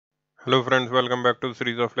Hello friends, welcome back to the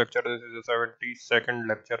series of lecture. This is the 72nd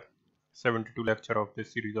lecture, 72 lecture of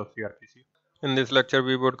this series of CRPC. In this lecture,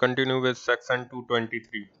 we would continue with section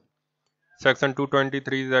 223. Section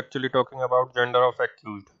 223 is actually talking about gender of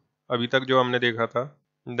accused. अभी तक जो हमने देखा था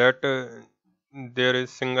that there is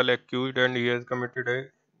single accused and he has committed a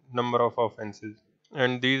number of offenses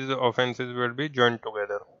and these offenses will be joined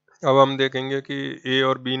together. अब हम देखेंगे कि A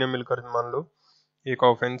और B ने मिलकर मान लो एक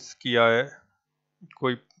ऑफेंस किया है,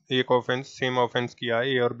 कोई एक ऑफेंस सेम ऑफेंस किया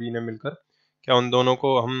है ए और बी ने मिलकर, क्या उन दोनों को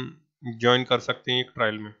हम ज्वाइन कर सकते हैं एक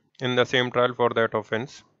ट्रायल में in the same trial for that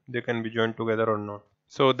offence they can be join together और not.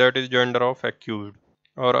 So that is gender of accused.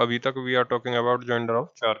 और अभी तक we are talking about gender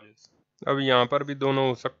of charges. अब यहाँ पर भी दोनों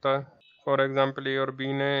हो सकता है. फॉर एग्जाम्पल ए और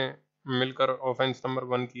बी ने मिलकर ऑफेंस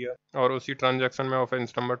नंबर 1 किया और उसी ट्रांजैक्शन में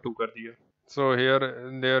ऑफेंस नंबर 2 कर दिया. So here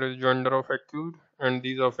there is gender of accused and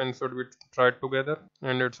these offenses should be tried together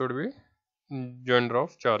and it should be gender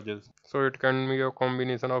of charges. So it can be a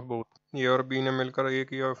combination of both. A और B ने मिलकर एक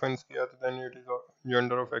ही offence किया तो then it is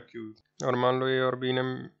gender of accused. और मान लो A और B ने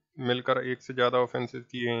मिलकर एक से ज्यादा ऑफेंसेस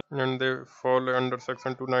किए हैं and they fall under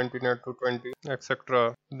section 219 and 220 etc.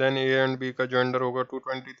 then A and B का gender होगा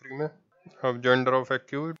 223 में. अब gender of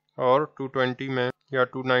accused और 220 में या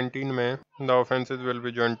 219 में the offenses will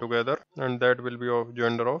be joined together and that will be of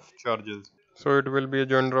gender of charges. So it will be a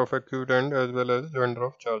gender of accused and as well as gender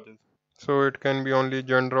of charges. So it can be only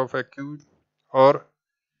gender of accused or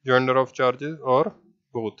gender of charges or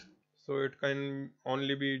both. So it can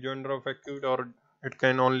only be gender of accused or it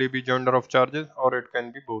can only be gender of charges or it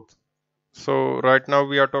can be both. So right now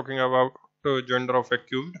we are talking about gender of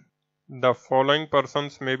accused. The following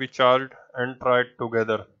persons may be charged and tried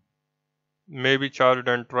together. May be charged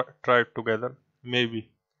and tried together.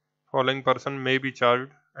 Maybe. Following person may be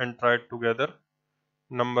charged and tried together.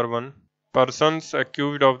 Number 1. Persons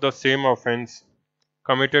accused of the same offense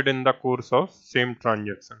committed in the course of same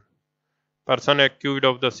transaction. Person accused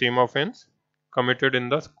of the same offense committed in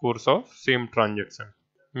the course of same transaction.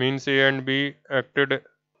 Means A and B acted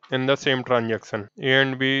in the same transaction. A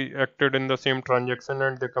and B acted in the same transaction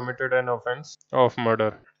and they committed an offense of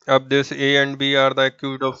murder. अब this A and B are the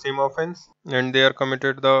accused of same offense and they are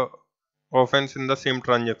committed the offense in the same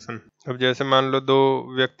transaction. अब जैसे मान लो दो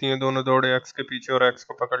व्यक्ति हैं, दोनों दौड़े X के पीछे और X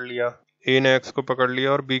को पकड़ लिया. A ने X को पकड़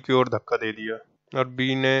लिया और B की ओर धक्का दे दिया और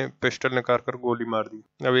B ने पिस्टल निकाल कर गोली मार दी.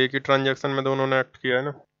 अब एक ही ट्रांजैक्शन में दोनों ने एक्ट किया है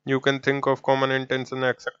ना. You can think of common intention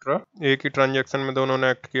etcetera. एक ही ट्रांजैक्शन में दोनों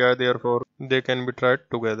ने एक्ट किया है, therefore they can be tried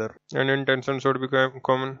together and intention should be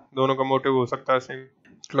common. दोनों का मोटिव हो सकता है same.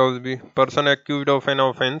 Clause B. Person accused of an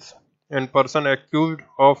offence and person accused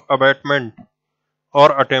of abatement or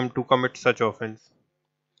attempt to commit such offense.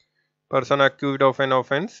 Person accused of an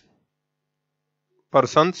offense,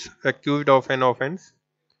 persons accused of an offense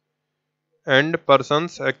and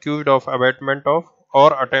persons accused of abatement of or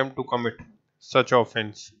attempt to commit such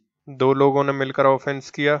offense. दो लोगों ने मिलकर offence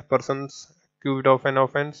किया, persons accused of an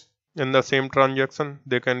offense in the same transaction,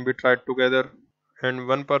 they can be tried together and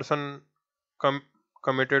one person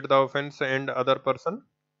committed the offense and other person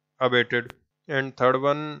abated and third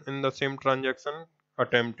one in the same transaction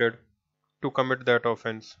attempted to commit that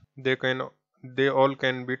offense. They all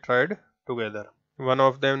can be tried together. One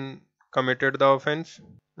of them committed the offense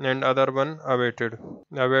and other one abated.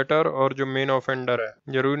 Abater और जो main offender है,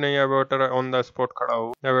 जरूरी नहीं abater on the spot खड़ा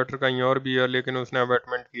हो. abater कहीं और भी है लेकिन उसने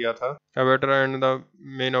अबेटमेंट किया था. abater and the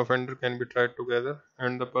main offender can be tried together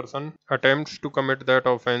and the person attempts to commit that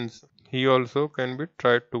offense, he also can be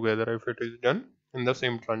tried together if it is done in the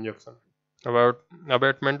same transaction.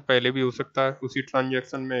 Abatement पहले भी हो सकता है, उसी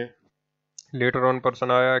transaction में later on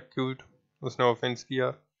person आया accused, उसने offence किया,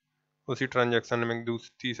 उसी ट्रांजैक्शन में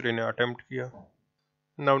तीसरे ने अटेम्प्ट किया.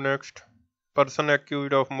 Now next. Person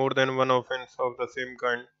accused of more than one offence of the same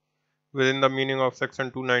kind with in the meaning of section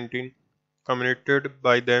 219 communicated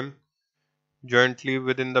bye them jointly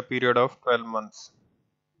within the period of 12 months.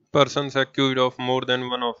 Persons accused of more than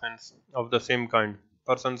one offense of the same kind.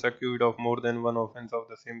 Persons accused of more than one offense of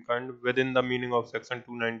the same kind within the meaning of section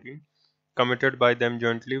 219 committed by them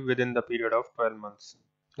jointly within the period of 12 months.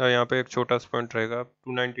 यहाँ पे एक छोटा सा point रहेगा.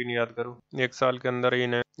 219 याद करो. एक साल के अंदर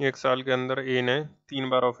ए ने 3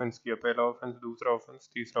 बार ऑफेंस किया. पहला ऑफेंस, दूसरा ऑफेंस,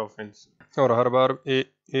 तीसरा ऑफेंस और हर बार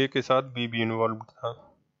ए के साथ बी भी इन्वॉल्व था.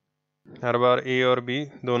 हर बार ए और बी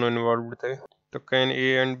दोनों इन्वॉल्व थे. तो can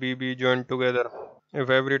A and B B join together?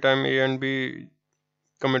 If every time A and B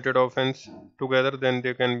committed offense together, then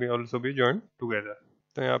they can be also be joined together.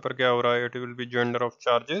 तो यहाँ पर क्या हो रहा है? It will be gender of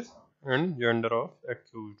charges and gender of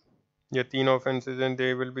accused. ये 3 offenses and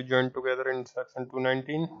they will be joined together in section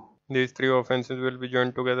 219. These 3 offenses will be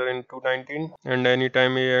joined together in 219, and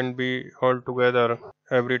anytime A and B all together,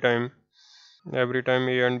 every time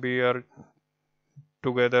A and B are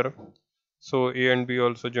together, so A and B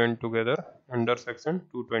also joined together under section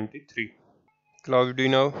 223. Clause D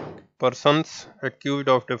now. Persons accused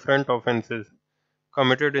of different offenses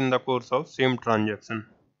committed in the course of same transaction.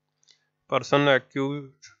 Persons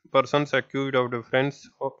accused of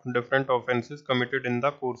different offenses committed in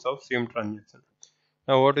the course of same transaction.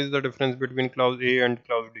 Now, what is the difference between clause A and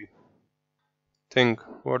clause D? Think,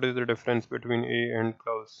 what is the difference between A and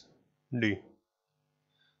clause D?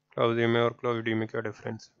 Clause A में और clause D में क्या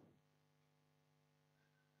difference?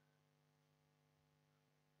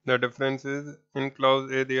 The difference is, in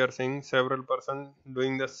clause A they are saying several persons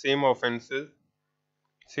doing the same offense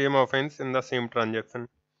in the same transaction.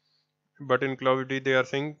 But in clause D they are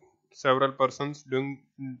saying several persons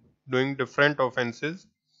doing different offenses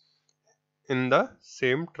in the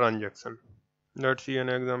same transaction. Let's see an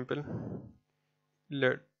example.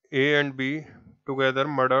 Let A and B together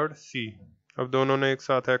murdered C. अब दोनों ने एक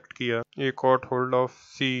साथ act किया. A caught hold of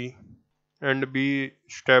C and B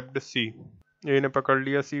stabbed C. A ने पकड़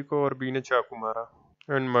लिया C को और B ने चाकू मारा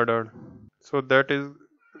and murdered. So that is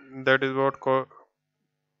what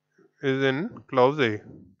is in clause A.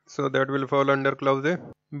 So that will fall under clause A.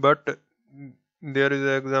 But there is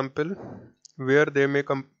an example where they may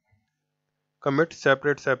commit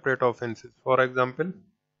separate offenses. For example,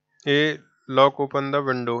 A lock open the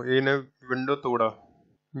window. A ने window तोड़ा.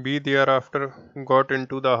 B thereafter got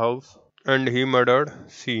into the house and he murdered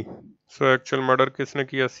C. So actual murder किसने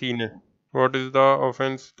किया? C ने. What is the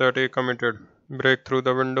offense that A committed? Break through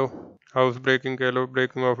the window. House breaking कह लो,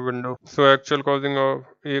 breaking of window. So actual causing of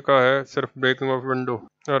A का है सिर्फ breaking of window,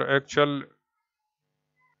 और actual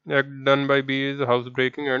act done by B is house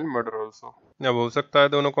breaking and murder also. अब हो सकता है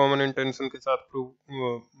दोनों कॉमन इंटेंशन के साथ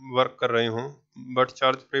वर्क कर रहे हों, बट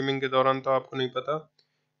चार्ज फ्रेमिंग के दौरान तो आपको नहीं पता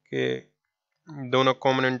कि दोनों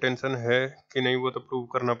कॉमन इंटेंशन है कि नहीं, वो तो प्रूव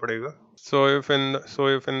करना पड़ेगा. So if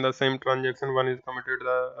in the same transaction one is committed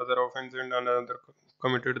the other offense and another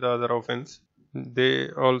committed the other offense, they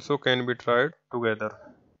also can be tried together.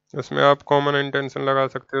 इसमें आप कॉमन इंटेंशन लगा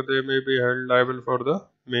सकते हो. They may be held liable for the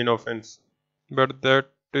main offense, but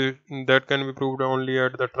that can be proved only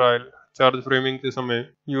at the trial. Charge framing के समय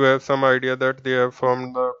you have some idea that they have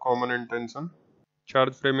formed the common intention.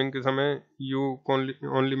 Charge framing के समय you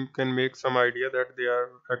only can make some idea that they are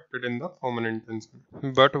acted in the common intention.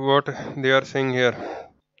 But what they are saying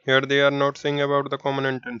here they are not saying about the common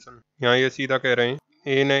intention. यहाँ ये सीधा कह रहे हैं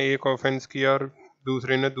A ने एक ऑफेंस किया और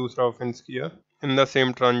दूसरे ने दूसरा ऑफेंस किया in the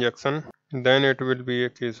same transaction, then it will be a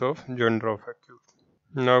case of joinder of accused.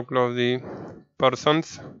 Now clause E.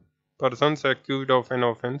 Persons accused of an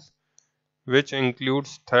offense which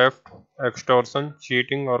includes theft, extortion,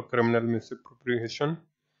 cheating or criminal misappropriation.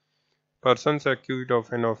 Persons accused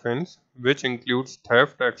of an offense which includes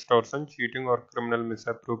theft, extortion, cheating or criminal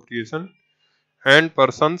misappropriation, and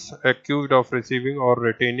persons accused of receiving or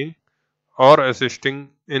retaining or assisting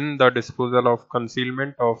in the disposal of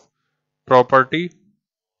concealment of property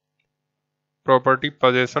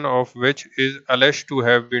possession of which is alleged to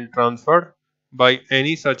have been transferred by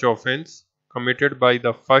any such offense committed by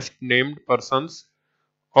the first named persons,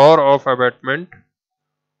 or of abatement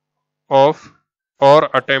of or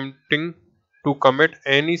attempting to commit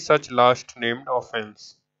any such last named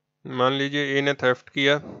offense. मान लीजिए A ने theft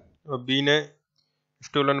किया और B ने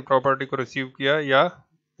stolen property को receive किया या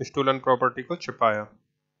stolen property को छिपाया.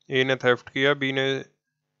 A ने थेफ्ट किया, B ने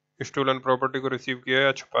स्टोलन प्रॉपर्टी को रिसीव किया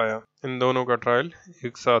या छुपाया. इन दोनों का ट्रायल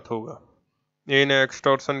एक साथ होगा. A ने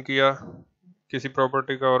एक्सटॉर्शन किया किसी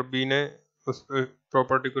प्रॉपर्टी का और B ने उस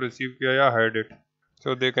प्रॉपर्टी को रिसीव किया या hide it,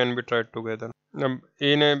 so they can be tried together. अब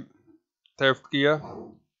A ने थेफ्ट किया,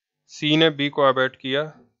 C ने B को अबैट किया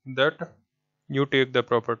that you take the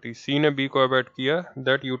property. C ने B को अबैट किया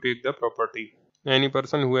that you take the property. Any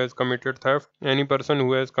person who has committed theft, any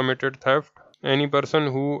person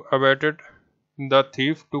who abetted the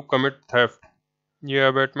thief to commit theft. ये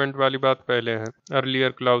abetment वाली बात पहले है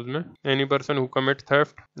अर्लियर क्लाउज में. Any person who commit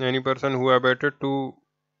theft, any person who abetted to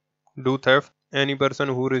do theft, any person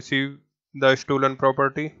who received the stolen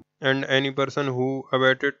property, and any person who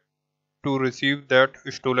abetted to receive that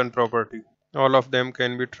stolen property. All of them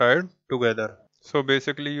can be tried together. So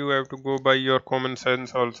basically you have to go by your common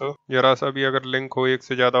sense also. जरा सा भी अगर link हो एक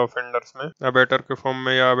से ज़्यादा offenders में, abettor के फॉर्म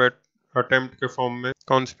में या अटेम्प्ट के फॉर्म में,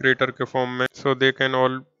 कॉन्स्पिरेटर के फॉर्म में, so they can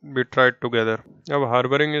all be tried together. अब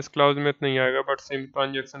हार्बरिंग इस क्लाउज में नहीं आएगा, बट सेम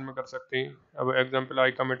ट्रांजेक्शन में कर सकते हैं. अब example,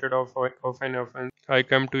 I committed of an offence, I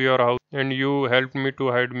came to your house and you help me to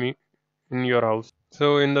hide me in your house.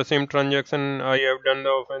 So in the same transaction I have done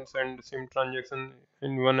the offense and same transaction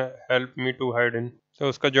in one help me to hide in. तो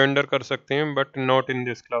उसका joinder कर सकते हैं but not in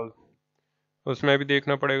this clause. उसमें भी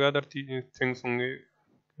देखना पड़ेगा other things होंगे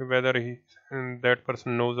whether he that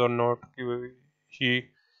person knows or not कि he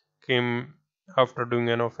came after doing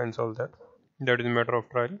an offense, all that is a matter of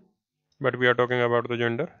trial, but we are talking about the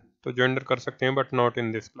gender. तो gender कर सकते हैं but not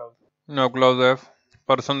in this clause. Now clause F,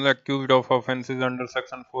 persons accused of offenses under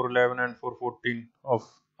section 411 and 414 of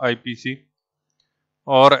IPC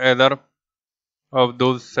or either of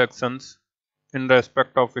those sections in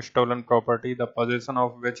respect of stolen property, the possession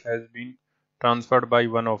of which has been transferred by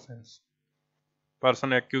one offense.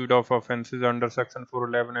 Person accused of offenses under section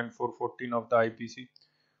 411 and 414 of the IPC.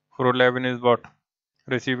 411 is what?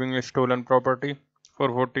 Receiving stolen property.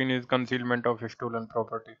 414 is concealment of stolen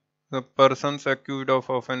property. The persons accused of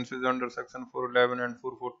offences under section 411 and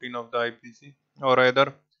 414 of the IPC or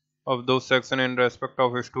either of those sections in respect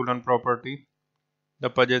of stolen property, the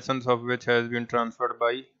possessions of which has been transferred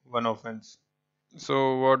by one offense.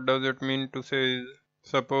 So what does it mean to say is,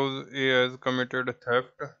 suppose A has committed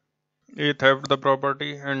theft. A theft the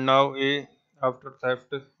property and now A, after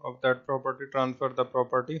theft of that property, transfer the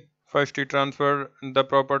property. First he transferred the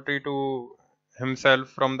property to himself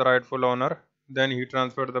from the rightful owner, then he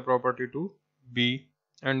transferred the property to B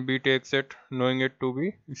and B takes it knowing it to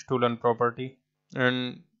be stolen property,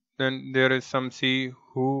 and then there is some C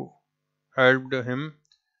who helped him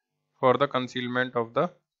for the concealment of the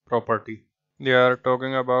property. They are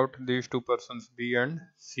talking about these two persons, B and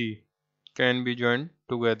C, can be joined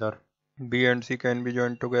together. B and C can be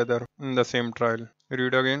joined together in the same trial.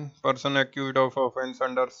 Read again. Person accused of offense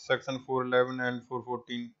under section 411 and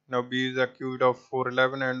 414. Now B is accused of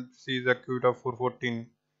 411 and C is accused of 414.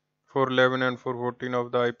 411 and 414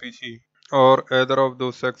 of the IPC or either of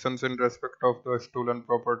those sections in respect of the stolen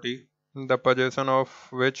property, the possession of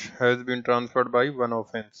which has been transferred by one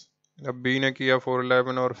offense. अब B ने किया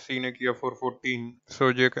 411 और C ने किया 414,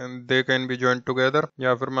 so they can be joined together.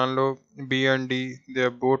 या फिर मान लो B and D, they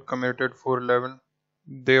have both committed 411,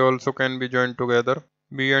 they also can be joined together.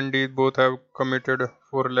 B and D both have committed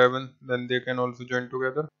 411, then they can also join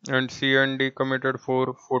together. And C and D committed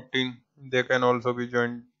 414, they can also be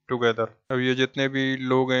joined together. अब ये जितने भी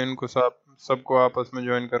लोग हैं इनको सबको आपस में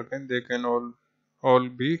ज्वाइन करके they can all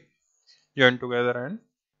be joined together and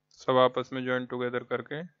सब आपस में ज्वाइन टुगेदर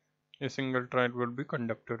करके a single trial will be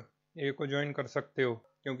conducted. ए को ज्वाइन कर सकते हो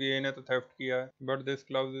क्योंकि ए ने तो थेफ्ट किया है, but this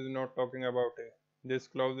clause is not talking about A. This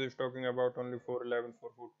clause is talking about only 411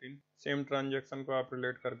 414. Same transaction को आप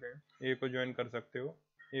रिलेट करके ए को ज्वाइन कर सकते हो.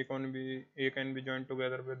 ए can be join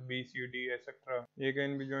together with B C D etcetera. A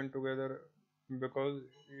can be join together because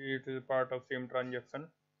it is part of same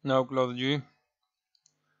transaction. Now clause ji,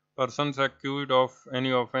 persons accused of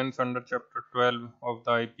any offense under chapter 12 of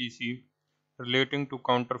the IPC relating to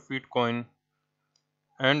counterfeit coin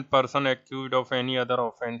and person accused of any other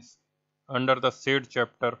offense under the said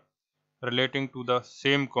chapter relating to the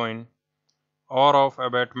same coin or of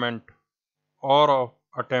abatement or of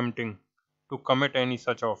attempting to commit any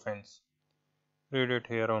such offense. Read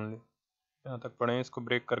it here only. यहाँ तक पढ़ें, इसको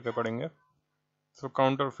break करके पढ़ेंगे. So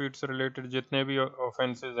counterfeit से related जितने भी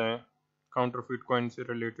offenses हैं counterfeit coin से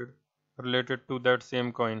related to that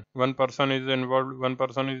same coin. One person is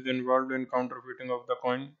involved in counterfeiting of the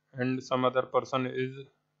coin and some other person is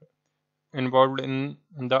involved in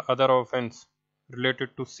the other offense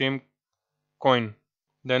related to same coin,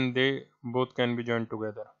 then they both can be joined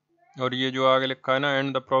together. और ये जो आगे लिखा है ना,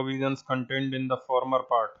 and the provisions contained in the former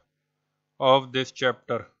part of this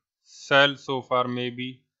chapter shall so far may be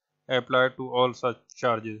applied to all such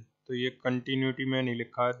charges. तो ये continuity में नहीं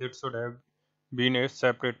लिखा है, that should have been a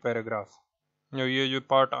separate paragraph. ये जो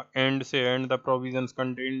part end से and the provisions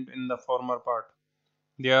contained in the former part,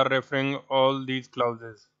 they are referring all these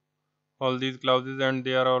clauses and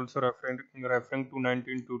they are also referring to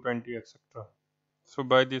 19 to 20 etc. So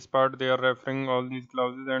by this part they are referring all these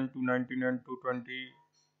clauses and 219 and 220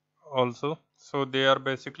 also. So they are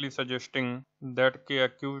basically suggesting that कि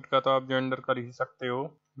accused का तो आप gender कर ही सकते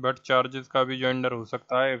हो, but charges का भी gender हो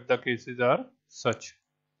सकता है if the cases are such.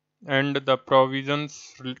 And the provisions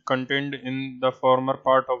contained in the former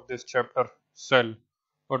part of this chapter shall.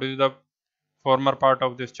 What is the former part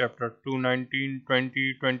of this chapter? 219,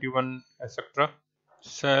 20, 21 etc.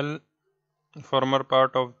 Shall, former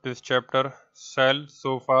part of this chapter shall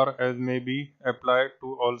so far as may be applied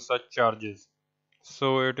to all such charges.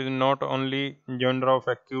 So it is not only gender of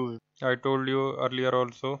accused. I told you earlier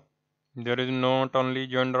also, there is not only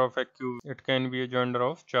gender of accused, it can be a gender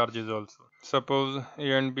of charges also. Suppose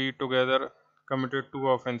A and B together committed two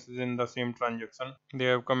offenses in the same transaction.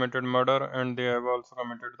 They have committed murder and they have also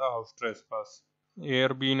committed the house trespass. A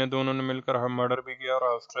और B ने दोनों ने मिलकर murder भी किया और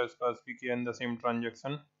house trespass भी किया in the same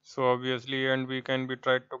transaction. So obviously A and B can be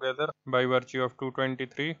tried together by virtue of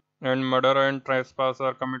 223, and murder and trespass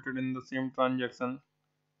are committed in the same transaction.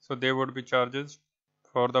 So they would be charges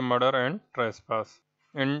for the murder and trespass.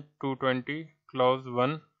 In 220 clause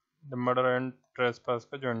 1 the murder and trespass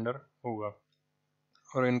का joinder होगा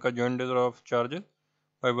और इनका joinder of charges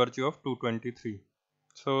by virtue of 223.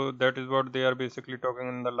 So that is what they are basically talking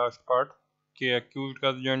in the last part कि accused का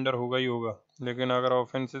joinder होगा ही होगा, लेकिन अगर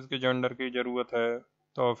offenses के joinder की ज़रूरत है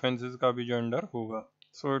तो offenses का भी joinder होगा.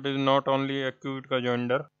 So it is not only accused का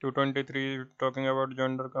joinder. 223 is talking about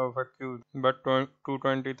joinder of accused, but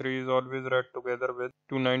 223 is always read together with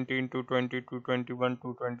 219, 220, 221,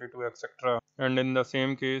 222, etc. And in the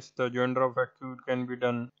same case, the joinder of accused can be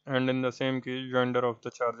done, and in the same case, joinder of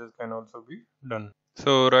the charges can also be done.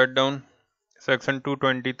 So write down section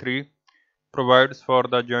 223 provides for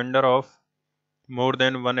the joinder of more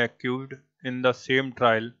than one accused in the same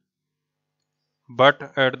trial,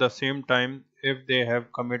 but at the same time if they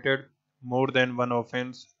have committed more than one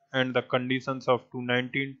offense and the conditions of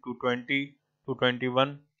 219, 220,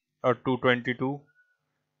 221 or 222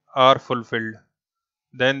 are fulfilled,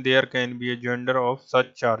 then there can be a joinder of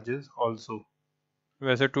such charges also.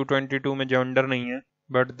 वैसे 222 में joinder नहीं है,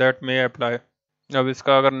 but that may apply. अब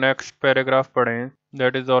इसका अगर next paragraph पढ़ें,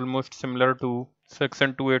 that is almost similar to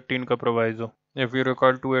section 218 का proviso. If you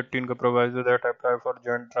recall 218 का proviso that apply for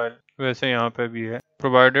joint trial, वैसे यहाँ पे भी है.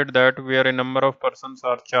 Provided that where a number of persons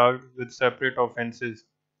are charged with separate offenses.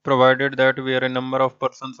 Provided that where a number of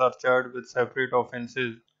persons are charged with separate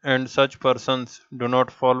offenses and such persons do not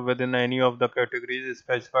fall within any of the categories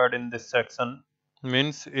specified in this section.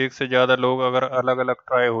 Means एक से ज़्यादा लोग अगर अलग अलग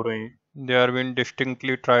try हो रहे हैं, they are being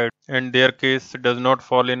distinctly tried and their case does not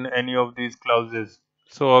fall in any of these clauses.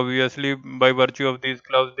 So obviously by virtue of these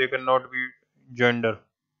clauses they cannot be joinder,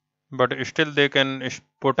 but still they can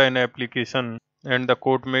put an application and the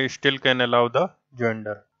court may still can allow the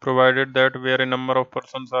joinder, provided that where a number of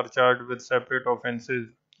persons are charged with separate offenses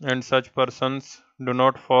and such persons do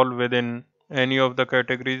not fall within any of the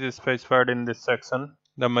categories specified in this section,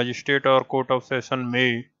 the magistrate or court of session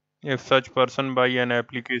may, if such person by an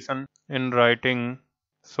application in writing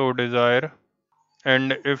so desire,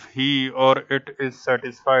 and if he or it is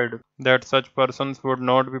satisfied that such persons would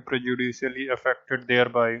not be prejudicially affected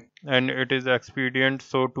thereby, and it is expedient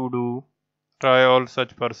so to do, try all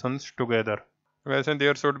such persons together. वैसे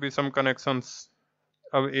there should be some connections.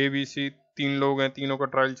 अब A, B, C तीन लोग हैं, तीनों का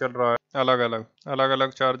trial चल रहा है अलग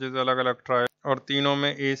अलग चार्जेस, अलग अलग ट्रायल, और तीनों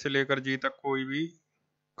में A से लेकर G तक कोई भी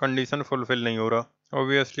कंडीशन फुलफिल नहीं हो रहा.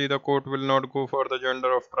 Obviously the court will not go for the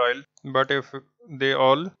joinder of trial, but if they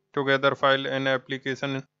all together file an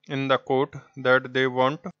application in the court that they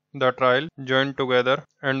want the trial joined together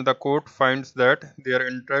and the court finds that their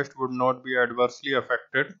interest would not be adversely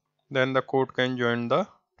affected, then the court can join the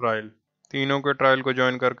trial. तीनों के trial को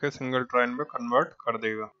join करके single trial में convert कर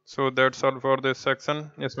देगा. So that's all for this section.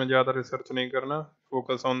 इसमें ज़्यादा research नहीं करना,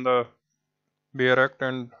 focus on the bare act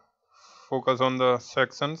and focus on the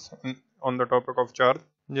sections on the topic of charge.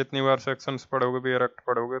 जितनी बार सेक्शंस पढ़ोगे, बेयर एक्ट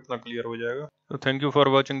पढ़ोगे, उतना क्लियर हो जाएगा. तो thank you for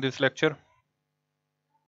watching this lecture.